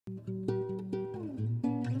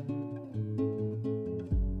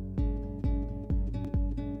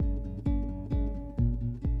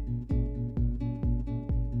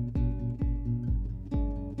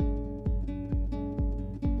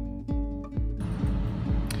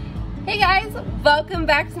Hey guys, welcome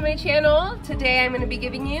back to my channel. Today I'm going to be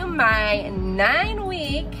giving you my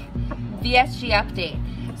 9-week VSG update.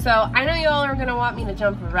 So I know y'all are going to want me to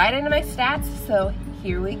jump right into my stats, so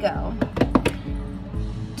here we go.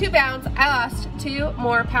 2 pounds. I lost 2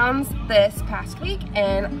 more pounds this past week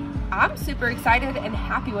and I'm super excited and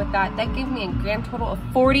happy with that. That gave me a grand total of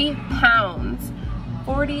 40 pounds.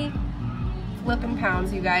 40 flipping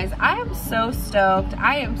pounds, you guys. I am so stoked.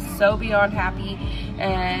 I am so beyond happy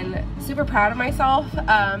and super proud of myself.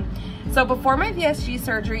 So before my VSG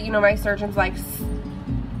surgery, you know, my surgeon's like,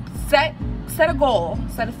 set a goal,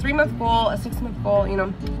 set a 3-month goal, a 6-month goal, you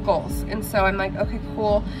know, goals. And so I'm like, okay,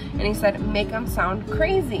 cool. And he said, make them sound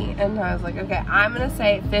crazy. And I was like, okay, I'm gonna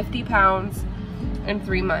say 50 pounds in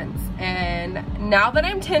 3 months. And now that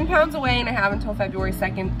I'm 10 pounds away and I have until February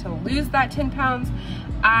 2nd to lose that 10 pounds,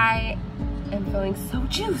 I am feeling so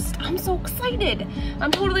juiced. I'm so excited.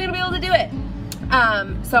 I'm totally gonna be able to do it.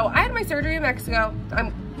 So I had my surgery in Mexico.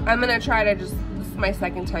 I'm gonna try to this is my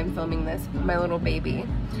 2nd time filming this, my little baby.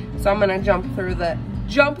 So I'm gonna jump through the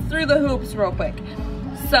hoops real quick.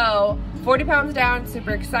 So 40 pounds down,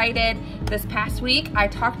 super excited. This past week, I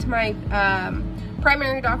talked to my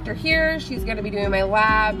primary doctor here. She's gonna be doing my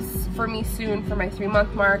labs for me soon for my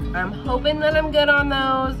 3-month mark. I'm hoping that I'm good on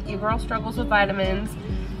those. Your girl struggles with vitamins.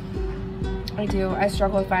 I do, I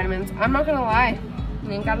struggle with vitamins. I'm not gonna lie.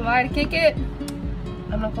 You ain't gotta lie to kick it.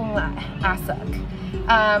 I'm not gonna lie, I suck.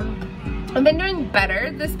 I've been doing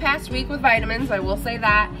better this past week with vitamins, I will say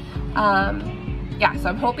that. Yeah, so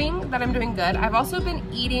I'm hoping that I'm doing good. I've also been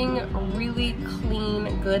eating really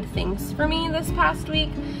clean, good things for me this past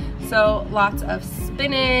week. So lots of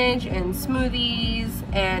spinach and smoothies,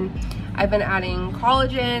 and I've been adding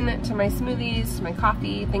collagen to my smoothies, to my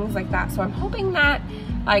coffee, things like that. So I'm hoping that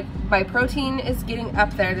like my protein is getting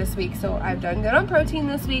up there this week. So I've done good on protein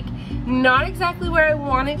this week. Not exactly where I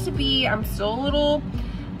want it to be. I'm still a little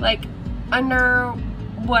like under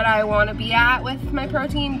what I want to be at with my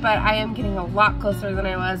protein, but I am getting a lot closer than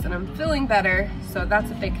I was and I'm feeling better. So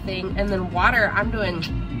that's a big thing. And then water, I'm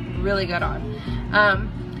doing really good on.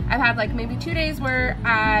 I've had like maybe 2 days where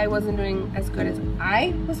I wasn't doing as good as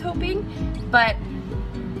I was hoping, but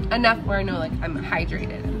enough where I know like I'm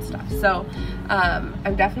hydrated and stuff. So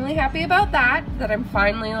I'm definitely happy about that I'm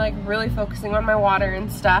finally like really focusing on my water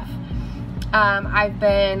and stuff. I've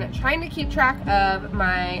been trying to keep track of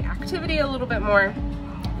my activity a little bit more,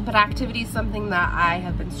 but activity is something that I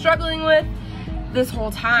have been struggling with this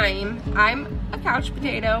whole time. I'm a couch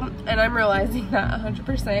potato and I'm realizing that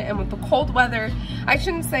 100%, and with the cold weather, I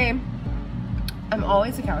shouldn't say I'm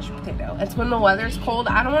always a couch potato. It's when the weather's cold,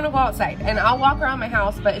 I don't want to go outside, and I'll walk around my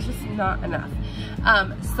house, but it's just not enough.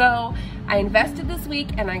 So I invested this week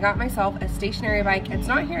and I got myself a stationary bike. It's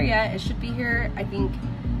not here yet. It should be here, I think,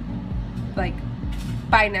 like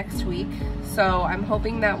by next week. So I'm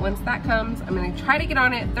hoping that once that comes, I'm gonna try to get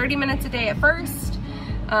on it 30 minutes a day at first.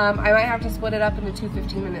 I might have to split it up into 2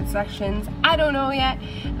 15-minute sections. I don't know yet,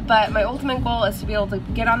 but my ultimate goal is to be able to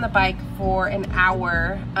get on the bike for an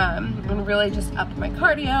hour and really just up my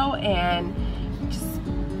cardio and just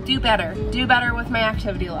do better with my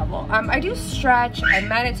activity level. I do stretch, I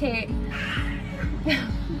meditate.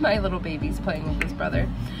 My little baby's playing with his brother.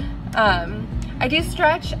 I do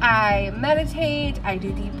stretch, I meditate, I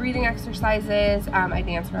do deep breathing exercises, I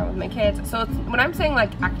dance around with my kids. So it's, when I'm saying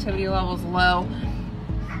like activity levels low,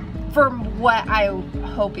 for what I'm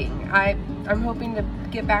hoping. I'm hoping to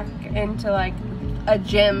get back into like a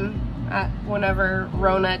gym whenever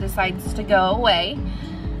Rona decides to go away.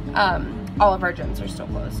 All of our gyms are still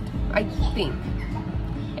closed, I think.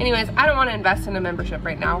 Anyways, I don't want to invest in a membership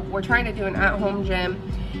right now. We're trying to do an at-home gym.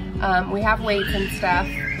 We have weights and stuff.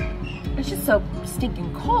 It's just so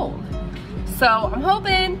stinking cold. So I'm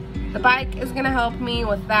hoping the bike is gonna help me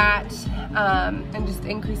with that and just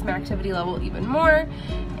increase my activity level even more.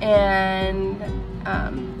 And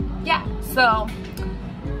yeah, so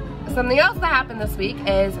something else that happened this week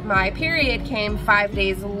is my period came 5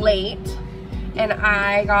 days late and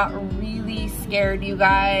I got really scared, you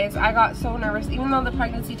guys. I got so nervous. Even though the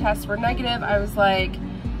pregnancy tests were negative, I was like,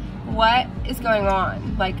 what is going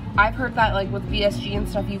on? Like, I've heard that like with VSG and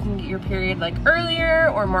stuff, you can get your period like earlier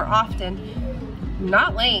or more often,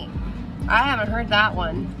 not late. I haven't heard that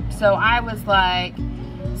one. So I was like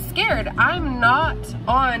scared. I'm not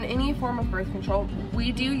on any form of birth control.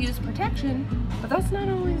 We do use protection, but that's not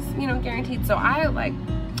always, you know, guaranteed. So I like,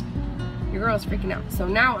 your girl's freaking out. So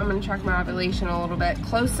now I'm gonna track my ovulation a little bit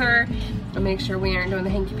closer and make sure we aren't doing the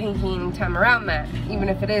hanky-panky anytime around that, even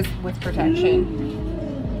if it is with protection.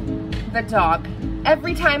 The dog.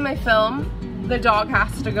 Every time I film, the dog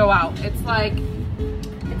has to go out. It's like,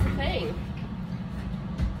 it's a thing.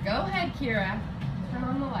 Go ahead. ahead, Kira. Turn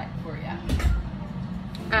on the light for you.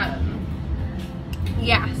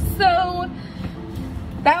 Yeah, so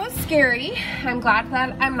that was scary. I'm glad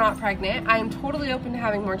that I'm not pregnant. I'm totally open to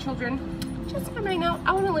having more children. Just on my note,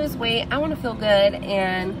 I want to lose weight. I want to feel good,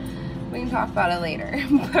 and we can talk about it later.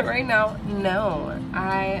 But right now, no.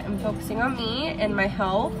 I am focusing on me and my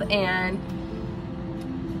health, and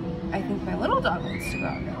I think my little dog wants to go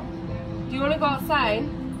out now. Do you want to go outside?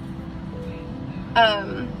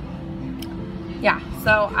 Yeah,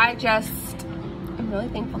 so I'm really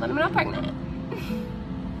thankful that I'm not pregnant.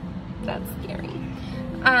 That's scary.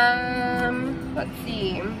 Let's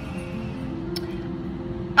see.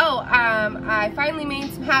 Oh, I finally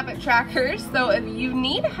made some habit trackers. So if you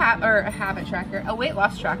need a weight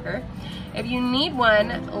loss tracker, if you need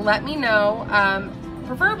one, let me know.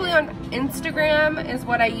 Preferably on Instagram is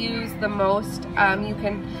what I use the most. You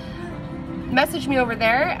can message me over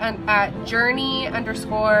there at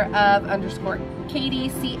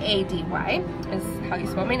journey_of_Kady, C-A-D-Y is how you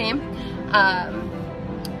spell my name.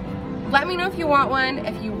 Let me know if you want one.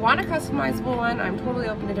 If you want a customizable one, I'm totally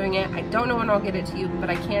open to doing it. I don't know when I'll get it to you, but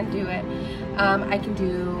I can do it. I can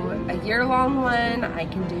do a year-long one. I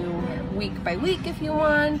can do week by week if you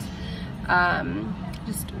want.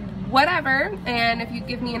 Just whatever. And if you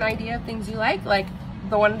give me an idea of things you like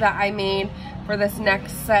the one that I made for this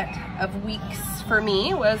next set of weeks for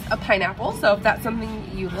me was a pineapple. So if that's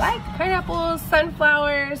something you like, pineapples,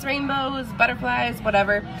 sunflowers, rainbows, butterflies,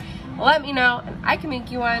 whatever, let me know and I can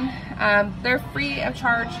make you one. They're free of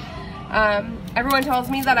charge. Everyone tells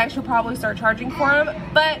me that I should probably start charging for them,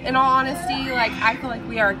 but in all honesty, I feel like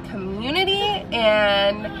we are a community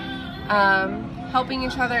and helping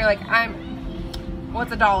each other. What's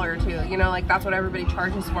 $1 or $2? You know, that's what everybody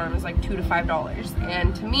charges for them, is $2 to $5.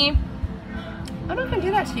 And to me, I'm not gonna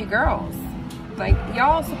do that to you girls.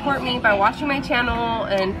 Y'all support me by watching my channel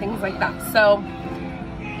and things like that. So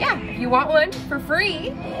yeah, if you want one for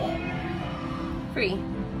free,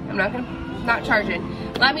 I'm not charging,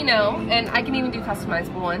 let me know, and I can even do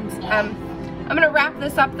customizable ones. I'm gonna wrap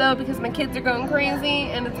this up though because my kids are going crazy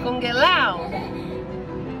and it's gonna get loud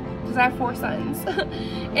because I have 4 sons.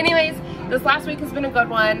 Anyways, this last week has been a good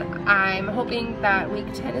one. I'm hoping that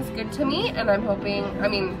week 10 is good to me, and I'm hoping,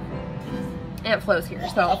 Aunt Flo's here,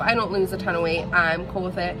 so if I don't lose a ton of weight, I'm cool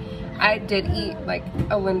with it. I did eat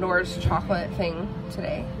a Lindor's chocolate thing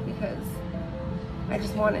today because I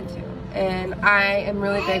just wanted to, and I am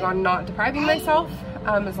really big on not depriving myself,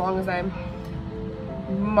 as long as I'm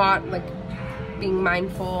being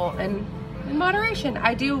mindful and in moderation.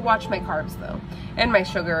 I do watch my carbs though, and my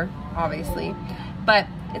sugar obviously, but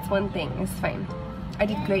it's one thing, it's fine. I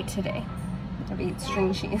did great today. I've eaten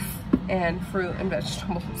string cheese and fruit and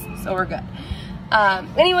vegetables, so we're good.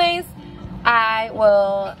 Anyways, I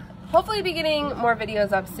will hopefully be getting more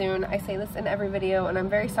videos up soon. I say this in every video, and I'm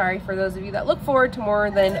very sorry for those of you that look forward to more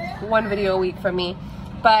than 1 video a week from me,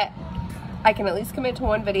 but I can at least commit to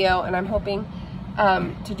 1 video, and I'm hoping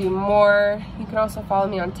to do more. You can also follow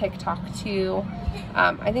me on TikTok too.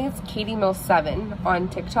 I think it's KadyMills7 on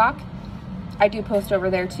TikTok. I do post over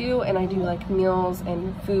there too, and I do meals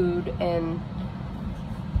and food and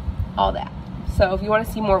all that. So if you want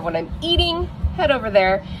to see more of what I'm eating, head over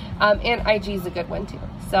there. And IG is a good one too.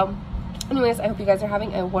 So anyways, I hope you guys are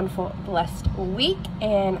having a wonderful, blessed week,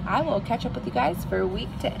 and I will catch up with you guys for week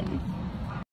 10.